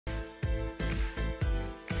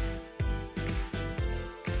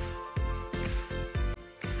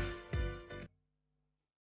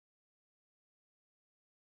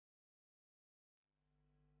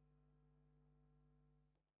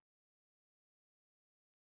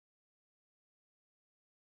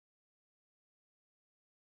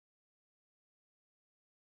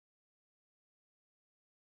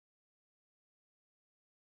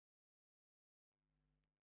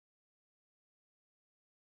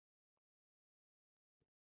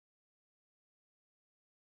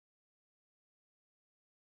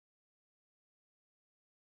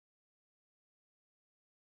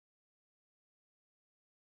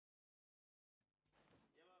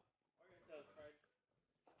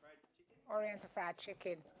Oriental fried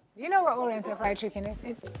chicken. You know what Oriental fried chicken is?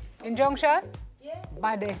 In Junction? Yes.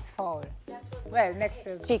 Baddest fowl. Well, next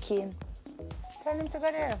to Chicken. tell him to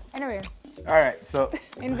go there. Anyway, All right, so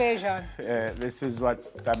invasion. this is what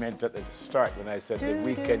I meant at the start when I said the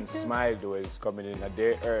weekend smile though is coming in a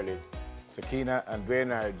day early. Sakina and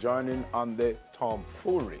Wayne are joining on the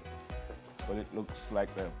tomfoolery. But it looks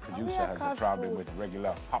like the producer has a problem with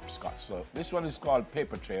regular hopscotch. So this one is called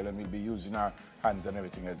paper trail and we'll be using our hands and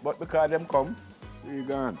everything else. But because them come, we're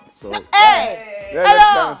gone. So Hey!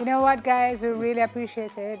 hello! You know what, guys? We really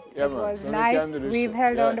appreciate it. Yeah, It man. was So we nice. can do this We've shit.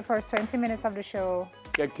 held Yeah. on the first 20 minutes of the show.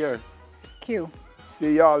 Take care. Cue.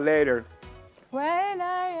 See y'all later. When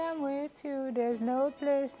I am with you, there's no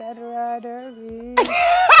place I'd rather be.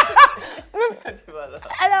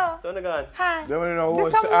 Hello. So they're gone. Hi. They want to know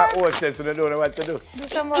Do some work. who says so they don't know what to do. Do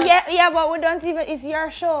some work. Yeah, but we don't even, it's your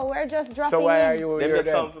show. We're just dropping So why in. are you Them here just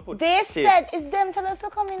then? come to put They tape. said, it's them tell us to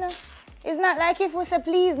come in. It's not like if we say,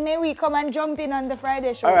 please, may we come and jump in on the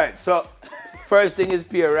Friday show. All right, so first thing is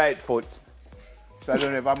pure right foot. So I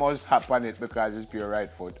don't know if I must hop on it because it's pure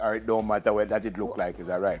right foot, or it don't matter what that it look like is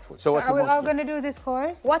a right foot. So what Are you we all must do? going to do this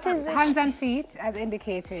course? What is this? Hands and feet, as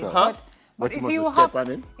indicated. So, But what if you must you do, hop, step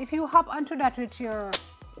on it? if you hop onto that with your,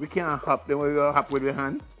 We can't hop, then we go hop with your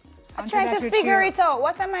hand. I'm trying to figure it out.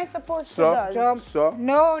 What am I supposed So, to do? jump. so.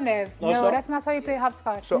 No, Nev. No, No, so? that's not how you play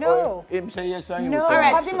hopscotch. So no. him say yes and you No. say All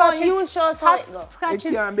right, no. Simone, you show us how it goes. It Hopscotch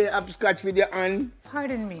is, can't be hopscotch with your hand.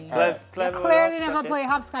 pardon me. Clever, You clever clearly with never hopscotch, play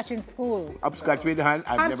hopscotch in school. Hopscotch with the hand.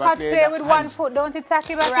 I've never Hopscotch played play that with hand. one foot, don't it,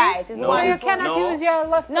 Saki Baki? Right, it's No. So one you It's- cannot no. use your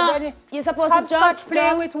left foot. No, when you- you're supposed to Hopscotch jump, play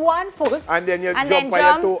jump. with one foot. And then you And jump then on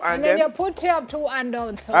jump, your toe And then you put your two and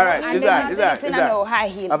down. So All right, And is then that, not is to that, listen is and that? no high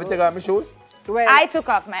heel. Have you taken off my shoes? well, I took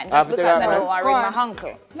off mine Have just to because take I off don't want to mine? ring Go my on.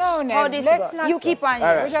 uncle. no, Nev, How this let's go? not You keep on.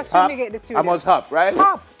 All right. We just Hop. fumigate the I studio. must hop, right?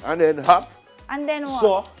 Hop. And then hop. And then what?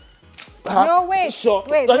 So, Hop. No, wait. So,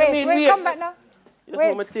 wait, doesn't mean wait. come back now. Just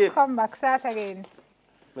move my Wait, tape. come back, start again.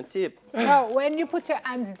 my tape. No, when you put your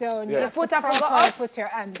hands down, you Yeah. have to Put up and go properly up? put your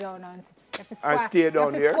hand down on it. You have to And squat. stay down you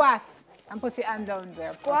have to there? squat and put your hand down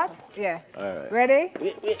there. Squat? Yeah. All right. Ready?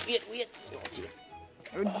 Wait.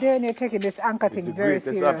 Then you're taking this anchor It's thing the very greatest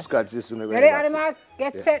serious. hopscotch this one. Ready, Anima?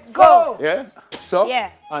 Get set, go! Yeah? So. Yeah.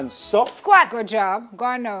 And so. Squat. Good job. Go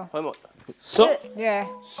on now. Hold on. So. Yeah.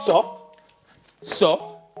 So.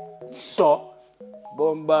 So. So.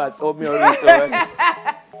 Bombard. Oh, me already.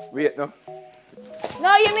 Wait, no.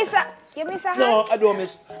 No, you miss a hand. No, I don't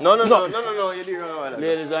miss. No, you did wrong.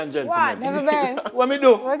 Ladies and gentlemen. What? Never been. What me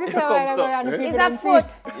do? What is Here comes up. It's a foot.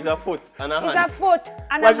 It's a foot and a It's a hand. foot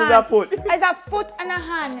and What a is hand. a foot? It's a foot and a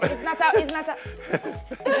hand. It's not a.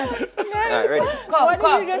 Alright, ready? Go, What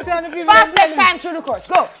go. did you just say on the people? Fastest time through the course.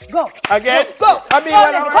 Go, go. Again? Go. I mean, Go,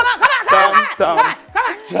 when baby. I- Come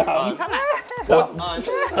on, come on.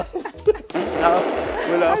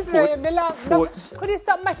 Will a Foot. foot Could you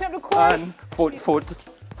stop mashing up the course? and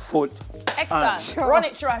foot. Excellent. Run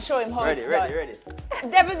it through and show him how Ready, it's ready.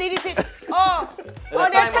 done. Devil did it. Oh, they're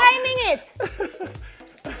timer. timing it.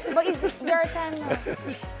 But it's your time now.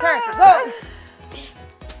 Kurt, go.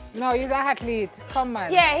 No, he's an athlete. Come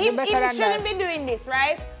on. Yeah, You he better than shouldn't that. be doing this,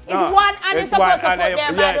 right? It's No, one and it's it's supposed one to put and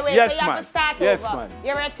there, by the way, yes, so you have man. to start Yes, over. man.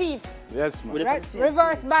 You're a thief. Yes, man.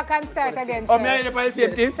 Reverse back and start again. Oh, sir. me I did the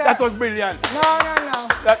same thing? Sir. That was brilliant. No.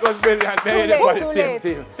 That was brilliant. Me I Too did the late, too same late.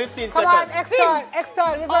 thing. 15 Come on, seconds.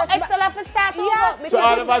 extort, reverse Oh, back. extra have to start Yeah. over. So because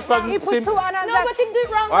all it of a went sudden, wrong. He put two on No, that. but him do it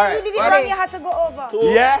wrong. All right, You did it all wrong, right. you had to go over. Two.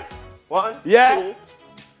 Yeah, 1. Yeah. 2.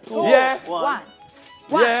 2. Yeah. 1.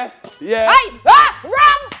 yeah. Hey! Ah!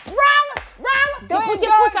 Wrong! You Don't put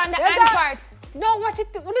your go. foot on the You hand don't. part. No, watch it.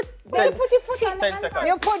 You put your foot on the 10 hand seconds. part.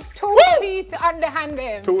 You put 2 feet on the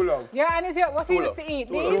hand. Too love. Your hand is your, what he Too used to love. eat?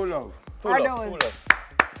 Too These? Too love. Or Pull up, those? pull up.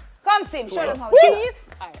 Come, Sim, show them how. Thief?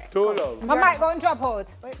 Too love. I might go and drop out.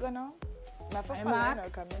 Wait, go now. Hey, Mark.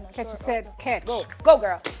 Catch said catch. Go,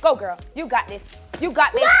 girl. Go, girl. You got this. You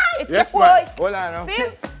got this. It's Yes, your man. boy. Hold on now.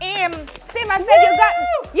 Sim, Sim, I said you got.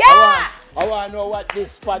 Yeah! I want to know what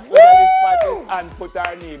this spot, whether this spot is hand, foot,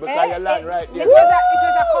 or knee, because you land right It there.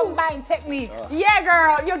 was a combined technique. Yeah,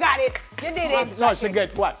 girl. You got it. You did it. No, she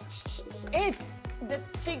get what? It. The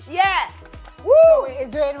chicks, yeah. So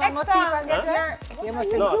it's doing one more Extra. teeth and get there. You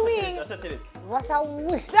must No, doing? I said it. What a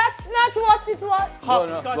wish. That's not what it was. Go,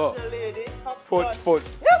 no, Hopscotch, go. the lady. Hopscotch. Foot.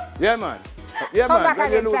 Yeah, man. Yeah, Come man. back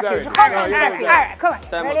Don't you again, lose Saki. already. Come No, on, you Saki. lose All already. right, come on.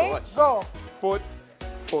 Time out, Ready? watch. Go. Foot,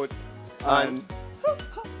 And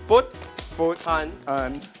foot, foot, hand,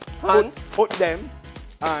 and hand. foot them,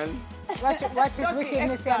 and Watch his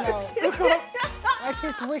wickedness, you know. Watch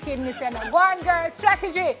his wickedness, you know. Go on, girl.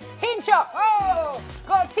 Strategy. Hinge up. Oh,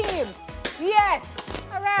 go team. Yes.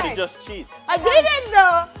 All She right. just cheat. I did it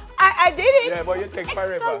though. I did it. Yeah, but you take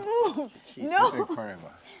forever. Don't move. You No. take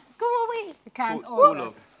forever. Go away. You can't Pull hold up.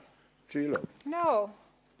 us. Tree love. No.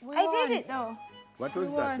 We I won. did it though. What was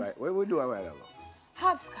We that? won. By? What we do a while ago?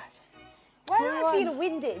 Hopscotch. Why do We I won. feel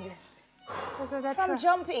winded? This was a From try.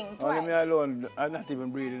 jumping Only twice. me alone. I'm not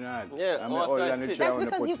even breathing hard. Yeah, I'm our older side than the fit. chair That's when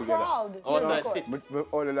because put you together. crawled. Our to the side course. fit. But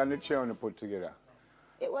older than the chair when put together.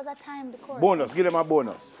 It was a timed course. Bonus. Give them a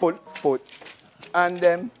bonus. Foot. And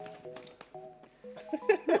then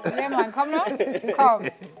Yeah, man, come now. Come.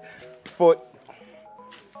 foot.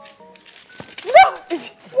 No!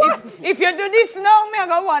 What? If you do this now, me I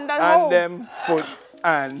go wonder how. And then foot.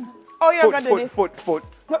 And Oh, you're gonna do this. foot.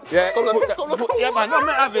 Yeah, foot. Yeah, man. No,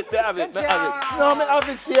 me have it. Me have it. Good Me have it. job. No, me have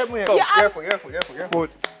it same way. Yeah, Careful.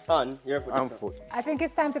 Foot On. Careful. and foot. I think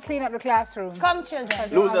it's time to clean up the classroom. Come, children.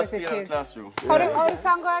 Losers Obviously, stay in the kids. classroom. How the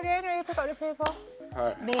song go again? Will you pick up the paper?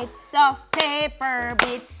 Bits of paper,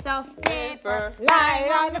 bits of paper.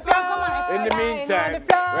 Lying on the floor. Come on. In the lying meantime, on the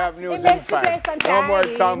floor. we have news It in makes the 5. place No more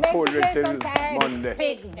untidy. tomfoolery Makes the place till untidy. Monday.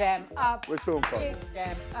 Pick them up. We soon come. Pick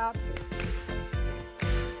them up.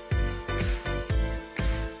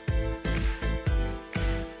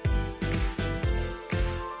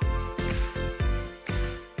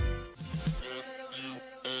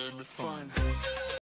 Fun.